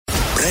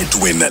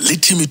Edwin le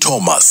Timmy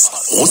Thomas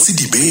go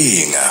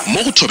Sedibeng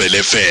mo go Thobela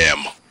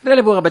FM. Re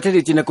le boga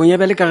batledi nakong ya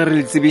bele ka re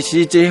le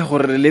tsebešitše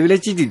gore re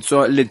lebeletše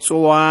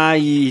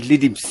letswai le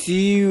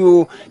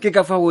dipšio ke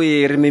ka fa o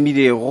e re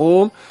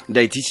memilego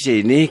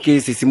dietitian ke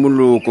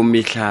sesimoloko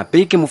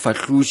mehlape ke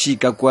mofahloši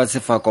ka kwa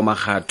sefako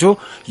magatho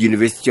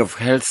University of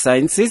Health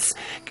Sciences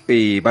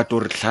ba to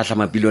re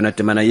tlhahla mapiliona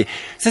temana ye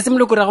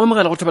sesimoloko ra go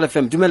mogela go Thobela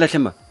FM dumela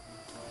hlema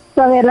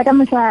Re ka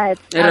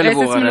moshatsi re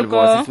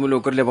leboga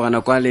sesimoloko re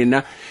lebogana kwa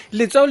lena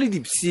letswao le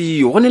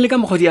dipšio go ne le ka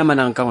mokgodi a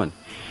manang ka gona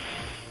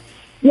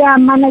ya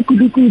mana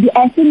kudi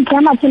I think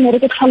kama tsene re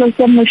ke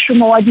tlhalose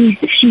moshomo wa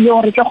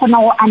dipšio re ke gona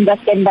go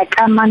understand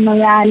kamano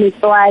ya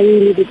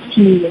letswai le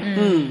dipšio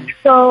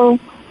so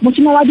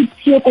moshomo wa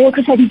dipšio go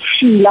tlosa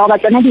ditšhila ba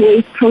tsona di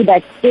waste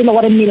products le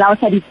gore mmila o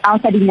sa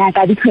di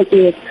nyaka di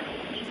tlhokega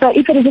so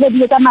if re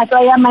dile tsa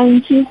matswai ya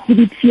mantsi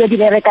dipšio di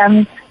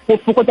berekang go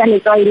fokotsa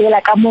letswai le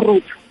la ka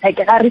moruto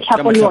ke ga re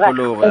tlhapologa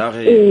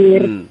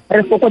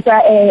re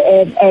fokotsa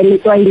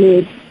letswai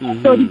le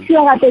so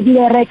dipšio gape di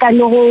bereka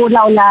le go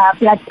laola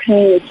blood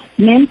pressure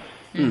men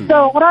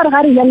so gore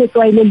ga re ja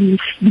letswai le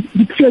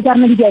dipšio tsa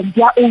rena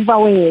di a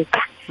overwork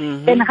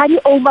then ga di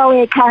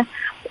overwork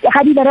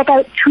ga di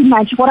bereka too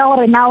much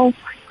gore now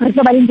re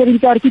tla ba le ntse re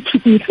ditsa gore ke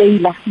kidney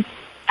failure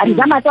a di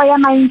matswai ya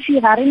mantsi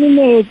ga re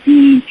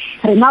metsi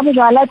re nwa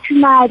bojwala too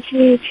much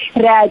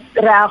re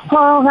a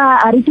goga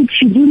a re ke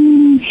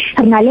tshidini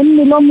re na le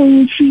mmele o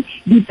montsi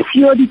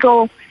dipšio di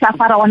tlo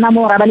safara gona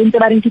mo ra ba le ntse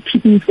ba reng ke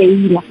kidney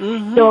failure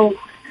so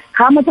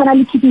ga motho na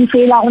le kidney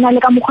failure go na le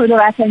ka mokgwelo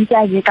wa santse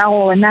a je ka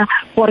gona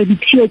gore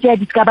dipšio tse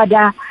di ska ba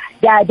da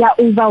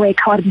overwork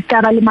gore di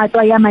ska ba le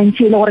matswai ya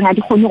mantsi le gore ga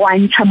di kgone go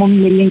antšha mo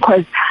mmeleng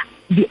cause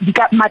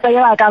matswai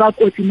a ka ba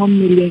kotsi mo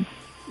mmeleng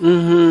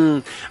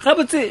ga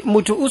botse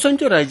motho o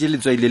swantse re a je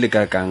letswai le le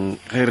kakang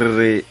ge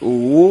re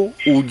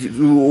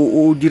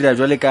o dira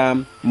jwa le ka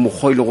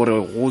mokgwa ile gore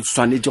go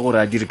swanetse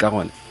gore a dire ka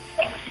gona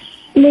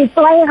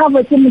letswai ga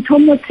botse motho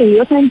motse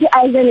o swantse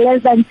a je less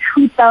than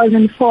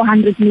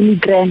 2400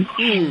 milligrams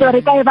so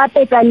re ka e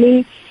bapetsa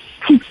le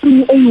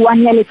teaspoon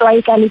A1 ya letswai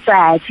ka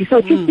letsatsi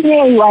so teaspoon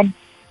A1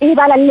 e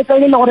bala le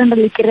letswai le gore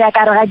re le kry-a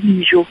ka re ga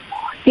dijo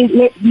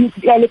le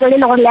le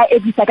gore la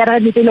edisa ka re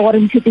le gore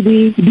ntse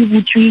di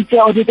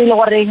butswitse o di le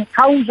gore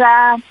ga o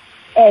ja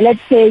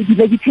let's say di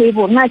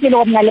vegetable nna ke le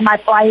gore na le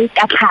matswai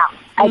ka tlhago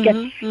I guess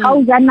ga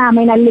o ja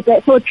nama ina le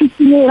so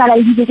tsitsine ga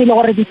la di le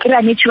gore di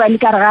kry-a naturally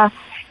ka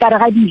re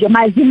ga dijo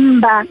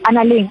mazimba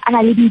ana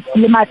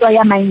le matswai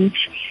ya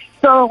mantsi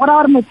so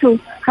gore motho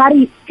ga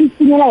re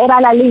tsitsine la era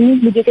la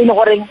leng le le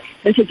gore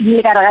re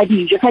tshetse ka re ga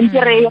dijo tshantse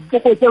re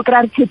fokotse o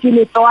kry-a re tshetse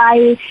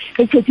letswai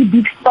re tshetse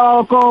beef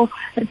stock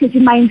re tshetse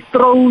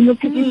minestrone re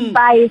tshetse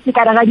spice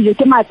ka re ga dijo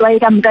ke matswai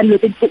ka moka dilo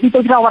tse di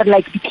tlo dira gore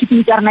like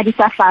di-kidney tsa rena di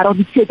safara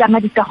di-tshio tsa rena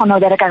di ska kgona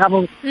go bereka ga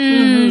botse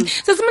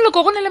se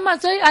semoloko go ne le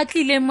matswai a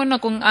tlileng mo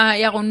nakong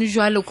ya gone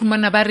jwale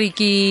khumana ba re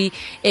ke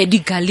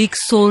di-garlic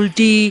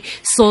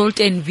salt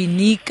and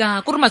vinegar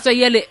kore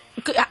matswai yale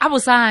a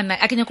bosana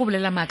a kenya go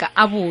bolela maka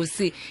a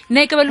bose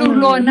ne ke ba le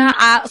lona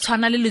a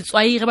tshwana le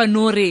letswai ge ba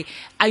no re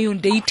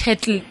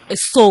iodidated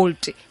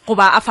salt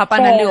goba a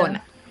fapana le yona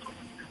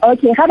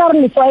okay ga ba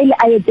re letswai le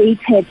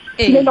iodidated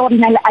le gore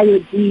na le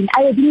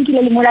iodine ke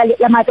le lengwe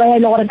la matswai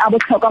le gore a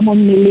botlhokwa mo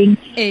mmeleng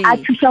a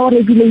thusa go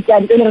regulate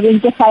le re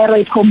ke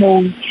thyroid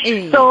hormone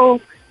so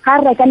ga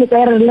re ka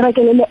letswai re le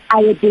rekele le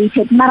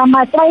iodidated mara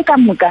matswai ka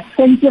moka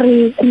sentse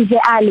re je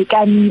a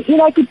lekane e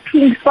like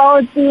pink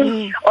salt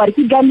or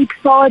ke garlic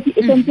salt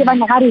e sentse ba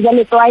ga re ja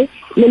letswai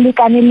le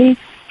lekane le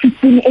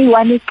 15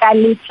 A1 ka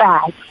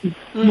letsatsi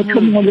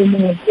motho mo le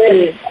mo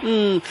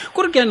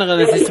gore ke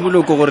anagana se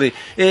simoloko gore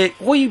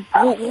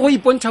go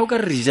ipontšha o ka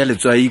re ja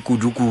letswai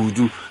kudu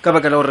ka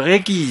baka la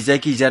gore ge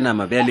ke ja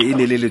nama bjale e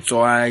ne le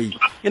letswai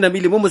e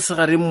namile mo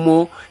mosegareng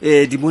mo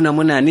di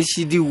monamonane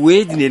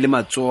šidiwe di ne le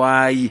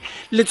matswai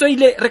letswai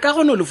le re ka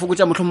gona o le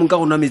fokotša mohlomong ka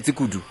go nwa metsi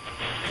kudu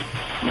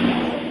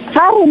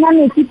ga re na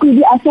metsi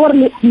kudu a se gore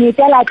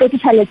metsi a la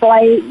tlotisa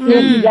letswai le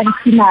dijang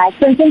spinach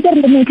sentse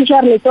re metsi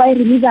sure letswai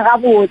re dija ga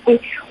botse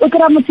o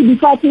kry-a motho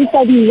difatse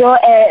sa dijo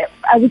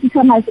a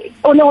botisa mase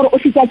o le gore o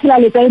fitsa tshela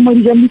letswai mo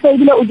dijong di sa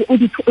ebile o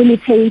le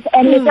taste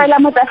and letswai la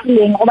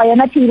motafoleng goba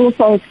yona table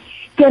salt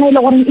ke yone e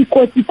le gore e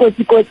kotsi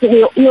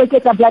e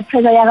oketsa blood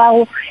pressure ya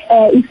gago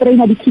e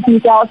straina di-kidney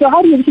tsa gago so ga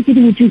o di ke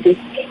di botsitse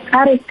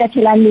ga re ska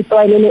tshelang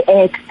letswai le le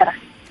extra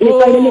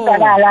letswai le ka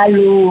la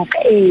loka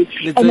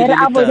ene re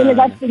a bodile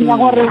ka tsenya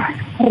gore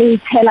re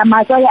tshela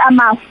matswai a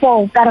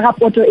ma-4 ka re ga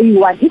poto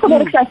A1 e go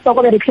berekisa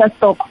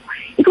stock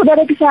e go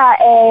berekisa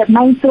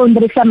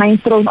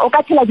minestrone o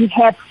ka tshela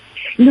di-herbs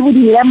le bo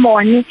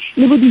di-lemon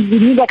le bo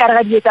di-vinegar ka re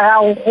ga dietsa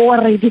gago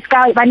gore di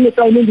ska ba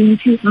letswai le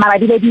lentsi mara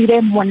di be di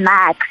be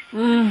monate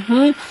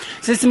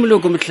se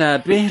simoloko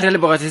motlhape re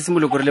leboga se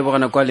simoloko re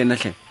lebogana kwa lena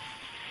tlhe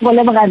go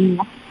leboga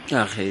nna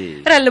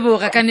re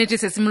leboga ka nnete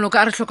se simoloko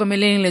a re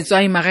tlhokomeleng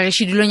letswai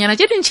magagešo dilonyana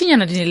tše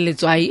dintšhinyana di ne le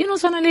letswai e no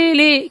tshwana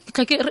le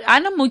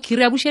ana mo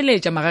khiri a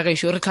bušeletša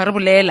magagešo re tla re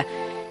bolela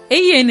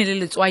e ne le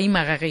letswai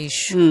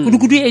magagešo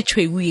kudu e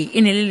tshweu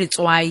e ne le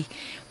letswai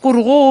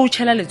kore go o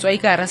tšhela letswai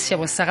ka ra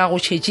sešabo sa ga go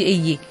tšhetše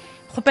eiye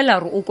kgopela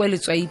gore o kwe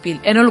letswai pele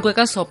ene o lekwe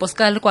ka sopo se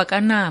ka lekwa ka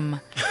nama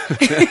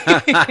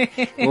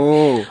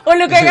o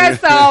lekwe ka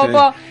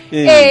sopo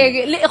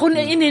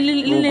e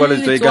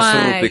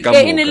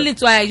ne le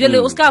letswai jale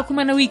o se ka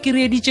khumana o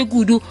ikirieditše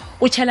kudu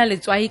o tšhela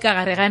letswai ka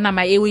gare ga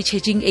nama e o e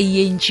tšhetšeng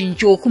eiye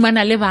ntšintši o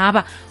khumana le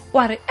baba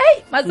wa re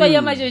matswai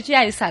a matšetše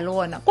a e sa le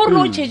ona kore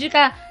o tšhetše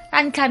ka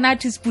ntlhana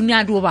teaspoon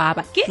a dio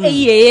baba ke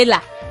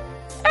eiela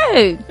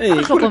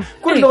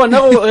kore le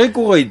gona ge ke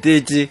go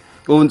etetse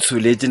o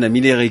ntsholetse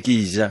namile ge ke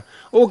ija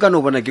o ka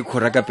no bona ke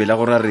khora ka pela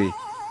gore re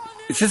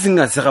se seng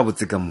a se ga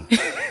botse ka mo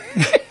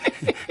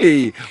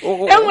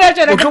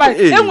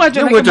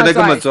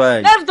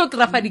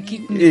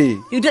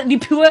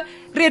diphiwe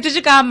re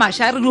etetse ka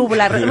mašha re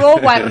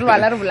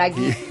lwala re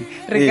bolaki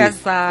re ka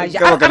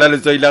sajaka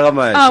letswai la ga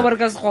mašha re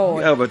ka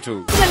segona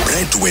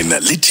Breadwinner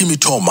le Timmy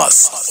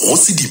Thomas go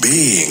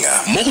Sedibeng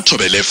mo go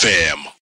Thobela FM.